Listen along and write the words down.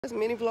It's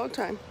mini vlog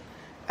time.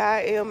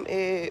 I am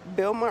at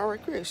Belmont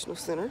Recreational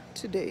Center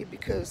today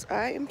because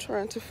I am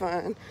trying to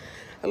find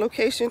a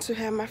location to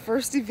have my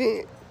first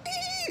event.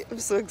 I'm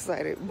so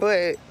excited,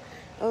 but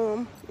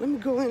let me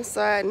go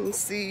inside and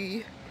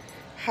see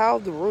how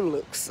the room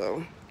looks.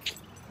 So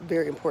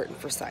very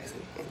important for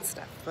sizing and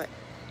stuff, but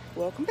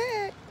welcome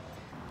back.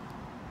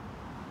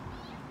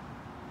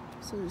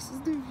 So this is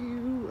the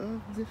view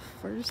of the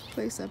first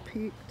place I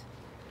picked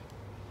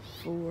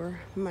for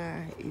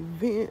my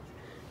event.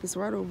 It's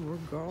right over a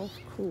golf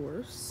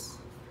course,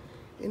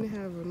 and they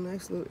have a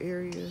nice little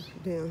area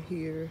down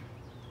here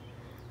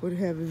where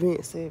they have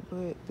events at,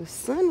 but the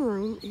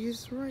sunroom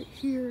is right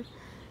here.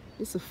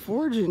 It's a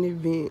forging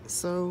event,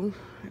 so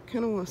I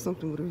kind of want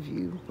something with a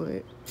view,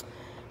 but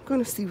I'm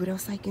gonna see what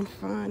else I can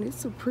find.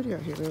 It's so pretty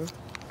out here though.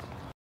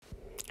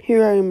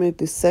 Here I am at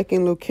the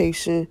second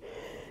location,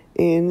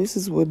 and this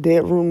is what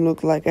that room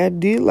looked like. I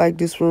did like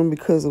this room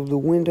because of the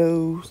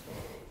windows,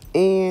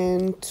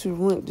 and to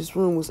rent this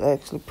room was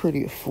actually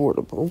pretty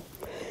affordable.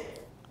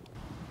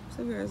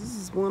 So guys, this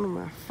is one of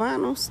my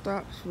final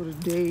stops for the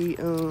day.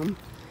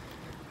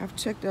 I've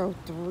checked out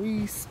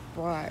 3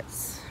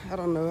 spots. I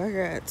don't know, I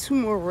got 2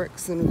 more rec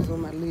centers on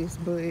my list,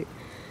 but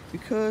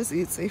because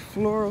it's a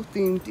floral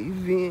themed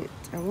event,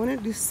 I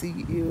wanted to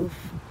see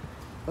if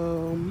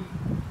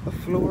a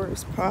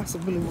florist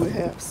possibly would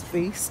have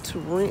space to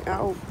rent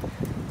out,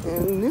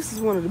 and this is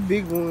one of the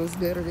big ones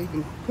that they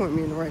can point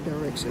me in the right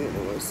direction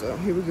anyway. So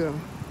here we go.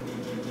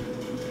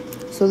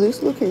 So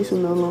this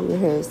location no longer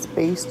has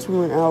space to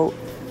rent out.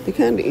 They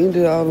kind of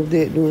ended all of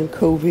that during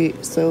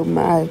COVID, so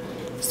my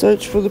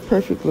search for the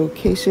perfect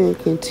location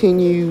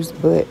continues.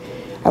 But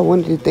I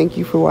wanted to thank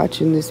you for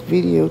watching this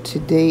video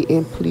today,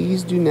 and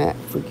please do not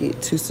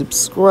forget to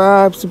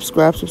subscribe.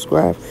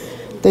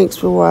 Thanks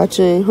for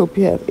watching. Hope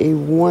you have a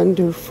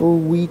wonderful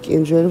week.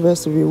 Enjoy the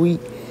rest of your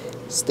week.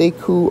 Stay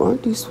cool.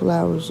 Aren't these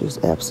flowers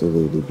just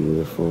absolutely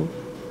beautiful?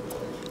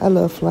 I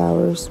love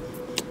flowers.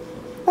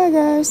 Bye,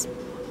 guys.